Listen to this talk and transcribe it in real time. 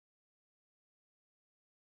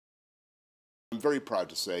very proud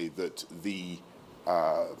to say that the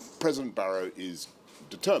President Barrow is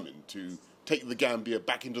determined to take the Gambia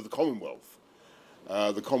back into the Commonwealth.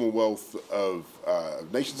 The Commonwealth of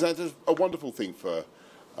Nations, and it's a wonderful thing for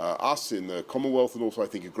us in the Commonwealth, and also I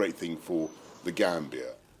think a great thing for the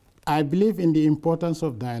Gambia. I believe in the importance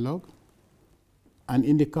of dialogue and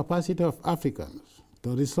in the capacity of Africans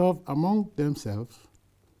to resolve among themselves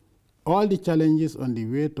all the challenges on the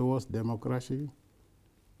way towards democracy,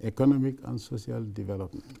 economic and social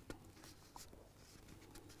development.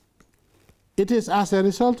 It is as a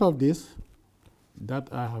result of this that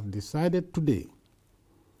I have decided today,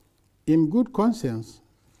 in good conscience,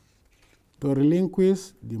 to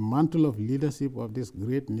relinquish the mantle of leadership of this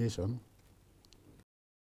great nation